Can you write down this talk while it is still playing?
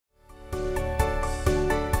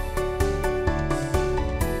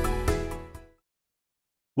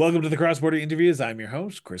Welcome to the Cross Border Interviews. I'm your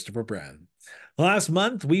host, Christopher Brown. Last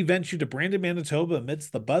month, we ventured to Brandon, Manitoba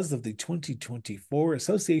amidst the buzz of the 2024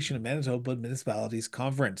 Association of Manitoba Municipalities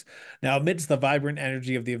Conference. Now, amidst the vibrant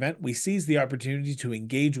energy of the event, we seized the opportunity to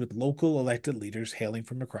engage with local elected leaders hailing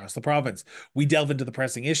from across the province. We delve into the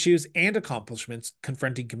pressing issues and accomplishments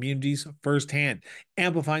confronting communities firsthand,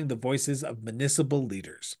 amplifying the voices of municipal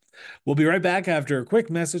leaders. We'll be right back after a quick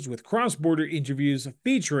message with cross-border interviews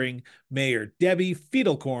featuring Mayor Debbie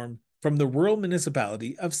Fiebelkorn from the rural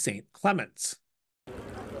municipality of St. Clements.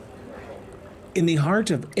 In the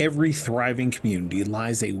heart of every thriving community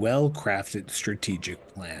lies a well-crafted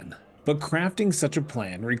strategic plan. But crafting such a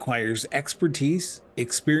plan requires expertise,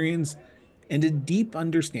 experience, and a deep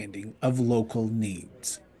understanding of local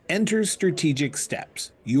needs. Enter Strategic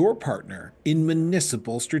Steps, your partner in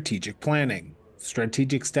municipal strategic planning.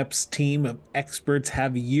 Strategic Steps' team of experts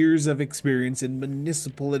have years of experience in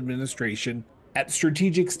municipal administration. At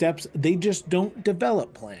Strategic Steps, they just don't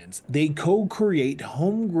develop plans. They co-create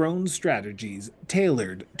homegrown strategies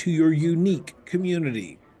tailored to your unique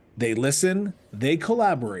community. They listen, they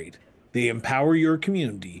collaborate, they empower your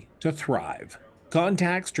community to thrive.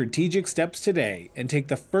 Contact Strategic Steps today and take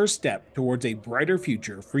the first step towards a brighter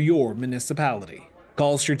future for your municipality.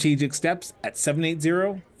 Call Strategic Steps at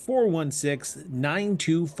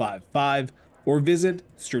 780-416-9255 or visit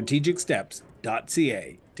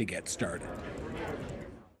strategicsteps.ca to get started.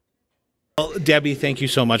 Well, Debbie, thank you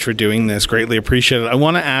so much for doing this. Greatly appreciate it. I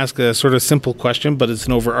want to ask a sort of simple question, but it's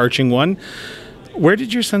an overarching one. Where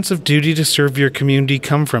did your sense of duty to serve your community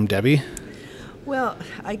come from, Debbie? Well,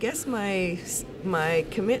 I guess my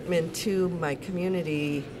commitment to my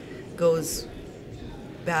community goes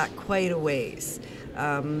back quite a ways.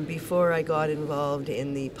 Before I got involved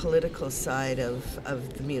in the political side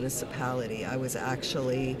of the municipality, I was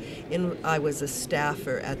actually I was a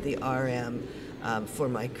staffer at the RM for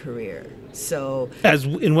my career. So, as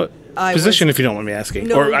in what position, if you don't mind me asking?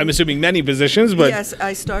 No, or I'm assuming many positions, but yes,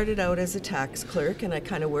 I started out as a tax clerk, and I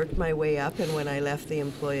kind of worked my way up. And when I left the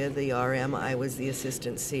employ of the RM, I was the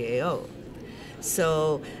assistant CAO.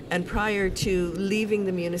 So, and prior to leaving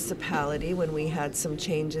the municipality, when we had some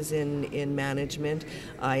changes in management,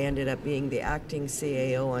 I ended up being the acting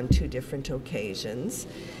CAO on 2 different occasions.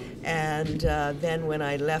 And then when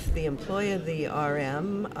I left the employ of the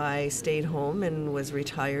RM, I stayed home and was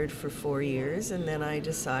retired for 4 years. And then I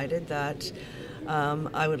decided that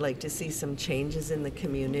I would like to see some changes in the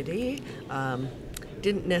community.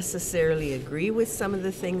 Didn't necessarily agree with some of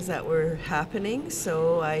the things that were happening,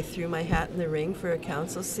 so I threw my hat in the ring for a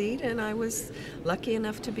council seat, and I was lucky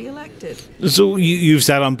enough to be elected. So you've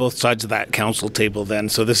sat on both sides of that council table then,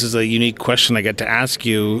 so this is a unique question I get to ask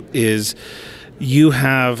you is, you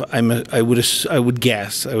have, I would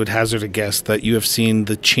hazard a guess that you have seen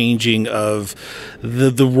the changing of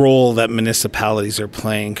the role that municipalities are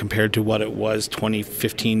playing compared to what it was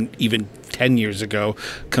 2015, even 10 years ago,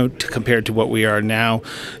 compared to what we are now.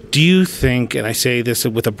 Do you think, and I say this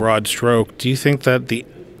with a broad stroke, do you think that the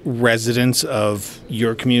residents of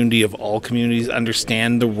your community, of all communities,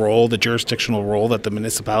 understand the role, the jurisdictional role that the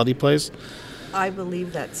municipality plays? I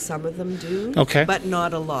believe that some of them do, okay, but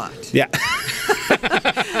not a lot. Yeah.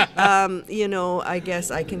 I guess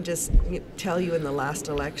I can just tell you in the last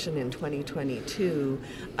election in 2022,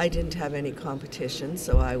 I didn't have any competition,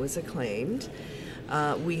 so I was acclaimed.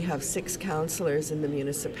 We have 6 councillors in the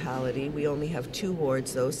municipality. We only have 2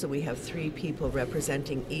 wards, though, so we have 3 people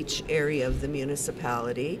representing each area of the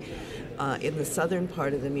municipality. In the southern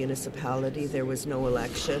part of the municipality, there was no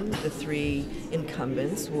election. The 3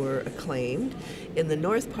 incumbents were acclaimed. In the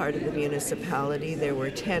north part of the municipality, there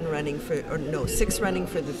were 6 running for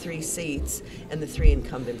the 3 seats, and the 3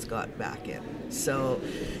 incumbents got back in. So,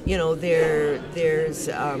 there's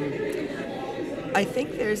I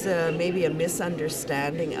think there's maybe a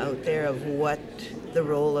misunderstanding out there of what the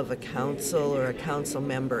role of a council or a council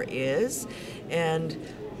member is, and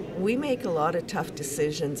we make a lot of tough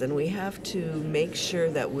decisions, and we have to make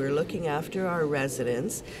sure that we're looking after our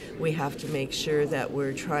residents. We have to make sure that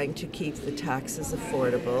we're trying to keep the taxes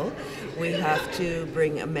affordable. We have to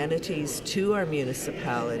bring amenities to our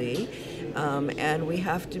municipality. And we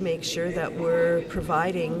have to make sure that we're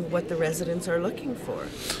providing what the residents are looking for.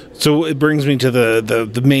 So it brings me to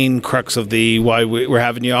the main crux of why we're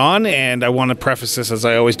having you on, and I want to preface this as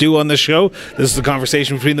I always do on this show. This is a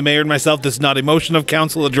conversation between the mayor and myself. This is not a motion of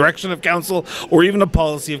council, a direction of council, or even a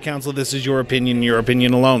policy of council. This is your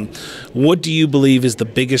opinion alone. What do you believe is the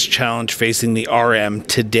biggest challenge facing the RM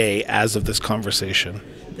today as of this conversation?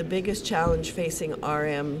 the biggest challenge facing our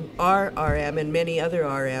RM and many other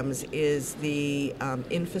RMs is the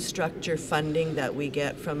infrastructure funding that we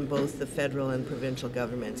get from both the federal and provincial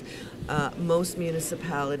governments. Most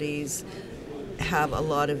municipalities have a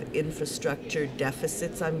lot of infrastructure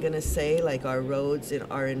deficits, I'm going to say, like our roads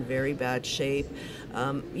are in very bad shape.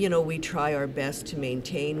 We try our best to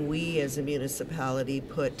maintain. We as a municipality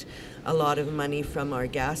put a lot of money from our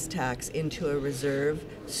gas tax into a reserve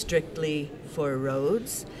strictly for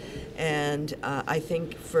roads. And I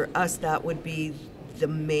think for us that would be the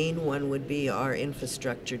main one, would be our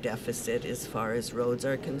infrastructure deficit as far as roads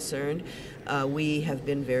are concerned. We have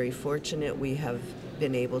been very fortunate. We have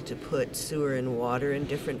been able to put sewer and water in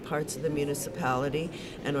different parts of the municipality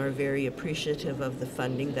and are very appreciative of the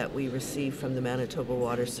funding that we receive from the Manitoba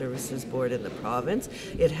Water Services Board in the province.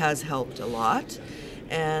 It has helped a lot.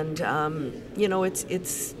 And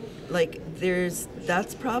it's like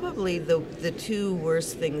that's probably the two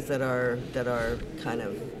worst things that are kind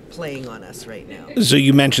of playing on us right now. So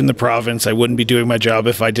you mentioned the province. I wouldn't be doing my job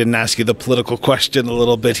if I didn't ask you the political question a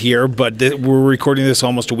little bit here, but we're recording this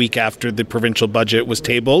almost a week after the provincial budget was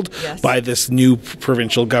tabled. Yes. By this new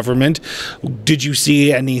provincial government. Did you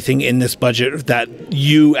see anything in this budget that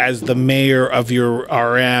you, as the mayor of your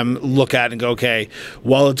RM, look at and go, okay,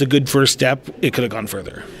 while it's a good first step, it could have gone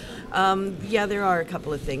further? Yeah, there are a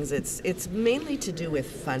couple of things. It's mainly to do with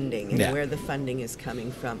funding and where the funding is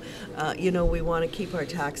coming from. We want to keep our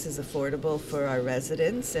taxes affordable for our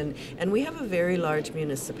residents, and we have a very large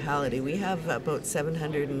municipality. We have about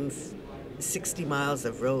 760 miles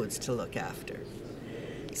of roads to look after.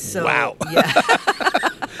 So, wow. Yeah.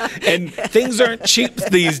 And things aren't cheap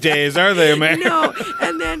these days, are they, Mayor? No.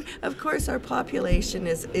 And then, of course, our population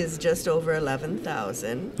is just over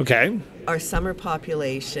 11,000. Okay. Our summer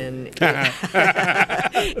population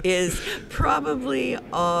is probably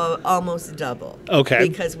almost double. Okay.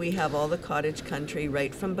 Because we have all the cottage country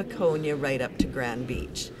right from Baconia right up to Grand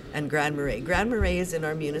Beach and Grand Marais. Grand Marais is in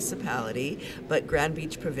our municipality, but Grand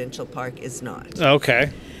Beach Provincial Park is not.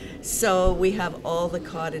 Okay. So we have all the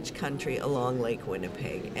cottage country along Lake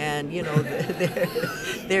Winnipeg, and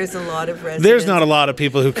there's a lot of residents. There's not a lot of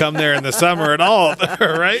people who come there in the summer at all,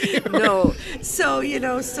 right? No. So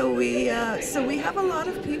so we have a lot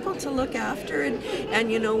of people to look after, and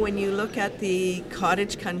when you look at the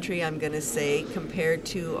cottage country, I'm going to say, compared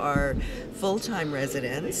to our full-time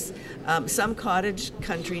residents, some cottage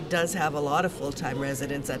country does have a lot of full-time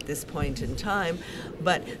residents at this point in time,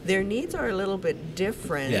 but their needs are a little bit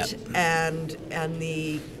different. Yeah. And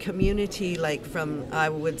the community, like I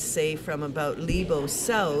would say from about Lebo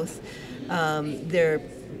south, they're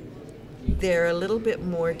a little bit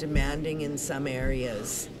more demanding in some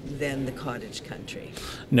areas than the cottage country.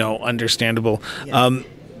 No, understandable. Yeah.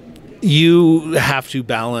 You have to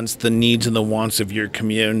balance the needs and the wants of your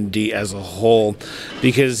community as a whole,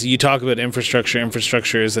 because you talk about infrastructure.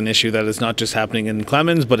 Infrastructure is an issue that is not just happening in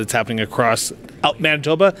Clements, but it's happening across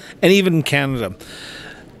Manitoba and even Canada.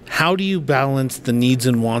 How do you balance the needs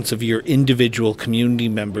and wants of your individual community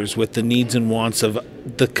members with the needs and wants of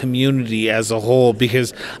the community as a whole?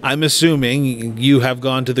 Because I'm assuming you have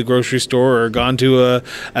gone to the grocery store or gone to a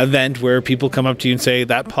event where people come up to you and say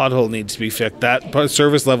that pothole needs to be fixed, that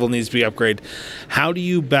service level needs to be upgraded. How do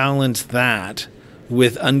you balance that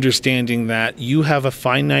with understanding that you have a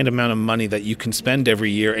finite amount of money that you can spend every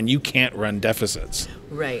year and you can't run deficits?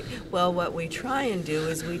 Right. Well, what we try and do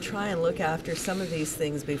is we try and look after some of these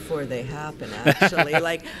things before they happen, actually.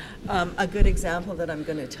 Like a good example that I'm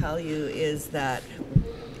going to tell you is that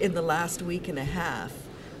in the last week and a half,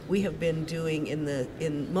 we have been doing in the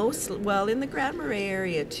Grand Marais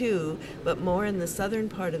area too, but more in the southern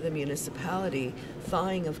part of the municipality,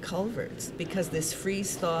 thawing of culverts, because this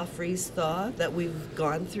freeze thaw that we've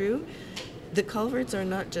gone through, the culverts are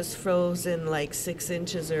not just frozen like 6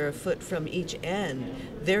 inches or a foot from each end.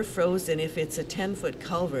 They're frozen. If it's a 10-foot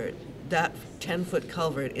culvert, that 10-foot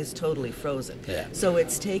culvert is totally frozen. Yeah. So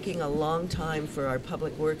it's taking a long time for our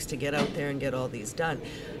public works to get out there and get all these done.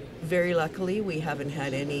 Very luckily, we haven't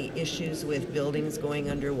had any issues with buildings going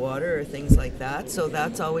underwater or things like that, so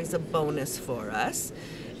that's always a bonus for us.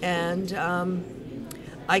 And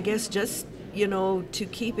I guess just, to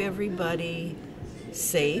keep everybody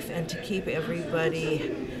safe and to keep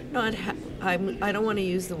everybody I don't want to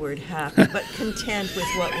use the word happy, but content with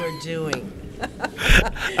what we're doing.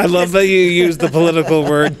 I love that you use the political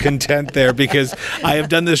word content there, because I have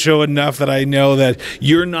done this show enough that I know that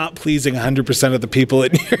you're not pleasing 100% of the people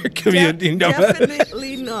in your community.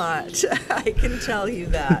 Definitely not. not. I can tell you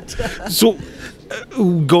that. So,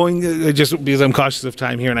 just because I'm cautious of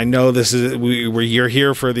time here, and I know this is you're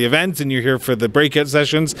here for the events and you're here for the breakout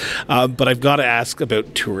sessions, but I've got to ask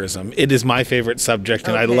about tourism. It is my favorite subject,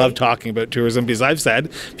 and I love talking about tourism because I've said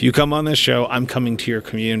if you come on this show, I'm coming to your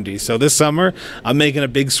community. So this summer, I'm making a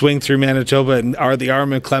big swing through Manitoba, and the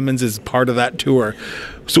RM of Clements is part of that tour.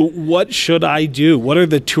 So what should I do? What are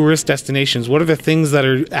the tourist destinations? What are the things that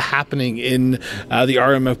are happening in the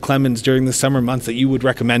RM of Clements during the summer months that you would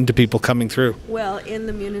recommend to people coming through? Well, in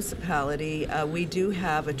the municipality, we do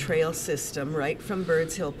have a trail system right from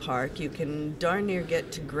Birds Hill Park. You can darn near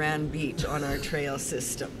get to Grand Beach on our trail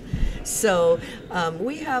system. So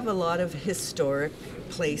we have a lot of historic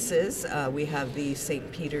places. We have the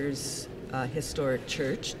St. Peter's Historic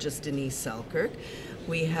Church just in East Selkirk.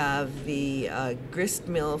 We have the grist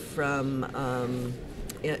mill from, and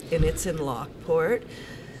it's in Lockport.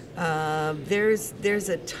 There's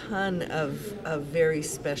a ton of very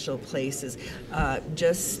special places.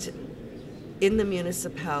 Just in the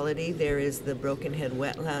municipality, there is the Broken Head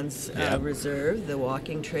Wetlands Reserve, the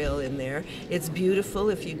walking trail in there. It's beautiful.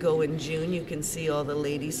 If you go in June, you can see all the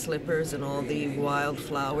lady slippers and all the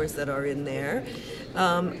wildflowers that are in there.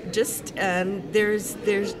 There's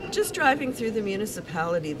just driving through the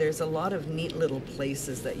municipality, there's a lot of neat little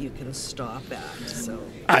places that you can stop at. So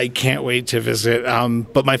I can't wait to visit.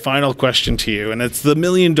 But my final question to you, and it's the $1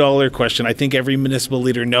 million question. I think every municipal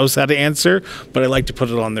leader knows how to answer, but I like to put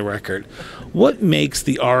it on the record. What makes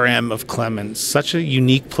the RM of Clements such a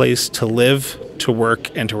unique place to live, to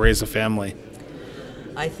work, and to raise a family?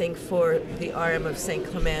 I think for the RM of St.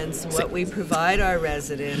 Clements, what we provide our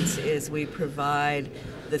residents is we provide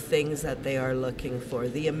the things that they are looking for,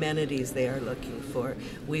 the amenities they are looking for.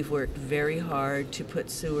 We've worked very hard to put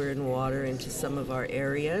sewer and water into some of our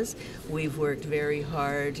areas. We've worked very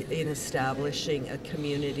hard in establishing a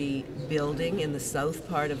community building in the south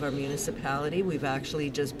part of our municipality. We've actually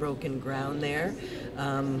just broken ground there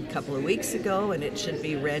a couple of weeks ago, and it should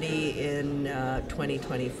be ready in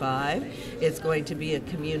 2025. It's going to be a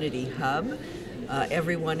community hub.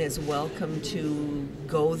 Everyone is welcome to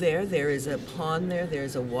go there. There is a pond there.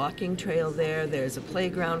 There's a walking trail there. There's a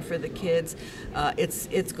playground for the kids.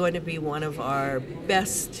 It's going to be one of our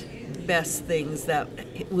best things that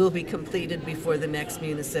will be completed before the next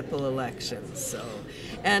municipal election. So,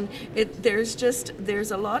 and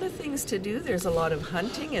there's a lot of things to do. There's a lot of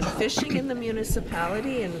hunting and fishing in the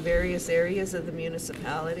municipality in various areas of the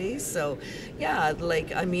municipality. So, yeah,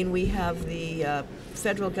 we have the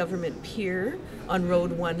federal government pier on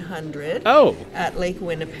Road 100 at Lake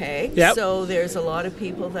Winnipeg. Yep. So there's a lot of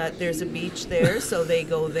people there's a beach there, so they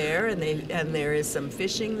go there, and there is some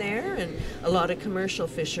fishing there, and a lot of commercial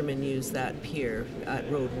fishermen use that pier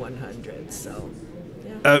at Road 100. So.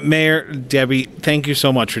 Mayor Debbie, thank you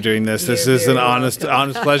so much for doing this. This is an honest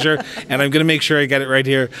pleasure, and I'm going to make sure I get it right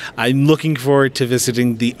here. I'm looking forward to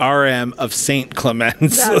visiting the RM of St.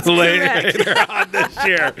 Clements later on this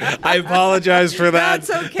year. I apologize for that.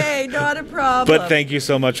 That's okay, not a problem. But thank you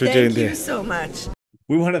so much for doing this. Thank you so much.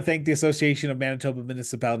 We want to thank the Association of Manitoba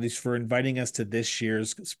Municipalities for inviting us to this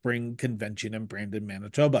year's spring convention in Brandon,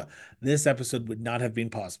 Manitoba. This episode would not have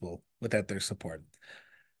been possible without their support.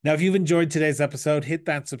 Now, if you've enjoyed today's episode, hit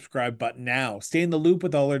that subscribe button now. Stay in the loop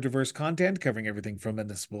with all our diverse content, covering everything from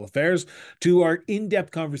municipal affairs to our in-depth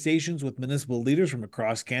conversations with municipal leaders from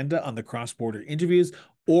across Canada on the cross-border interviews,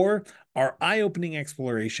 or our eye-opening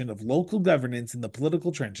exploration of local governance in the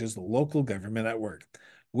political trenches, local government at work.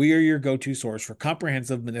 We are your go-to source for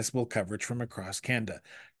comprehensive municipal coverage from across Canada,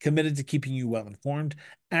 committed to keeping you well-informed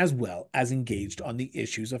as well as engaged on the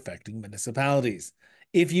issues affecting municipalities.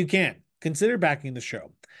 If you can, consider backing the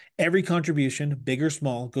show. Every contribution, big or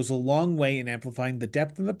small, goes a long way in amplifying the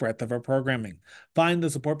depth and the breadth of our programming. Find the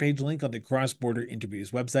support page link on the Cross Border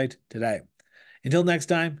Interviews website today. Until next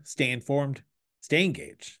time, stay informed, stay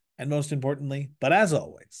engaged, and most importantly, but as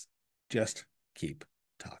always, just keep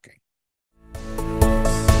talking.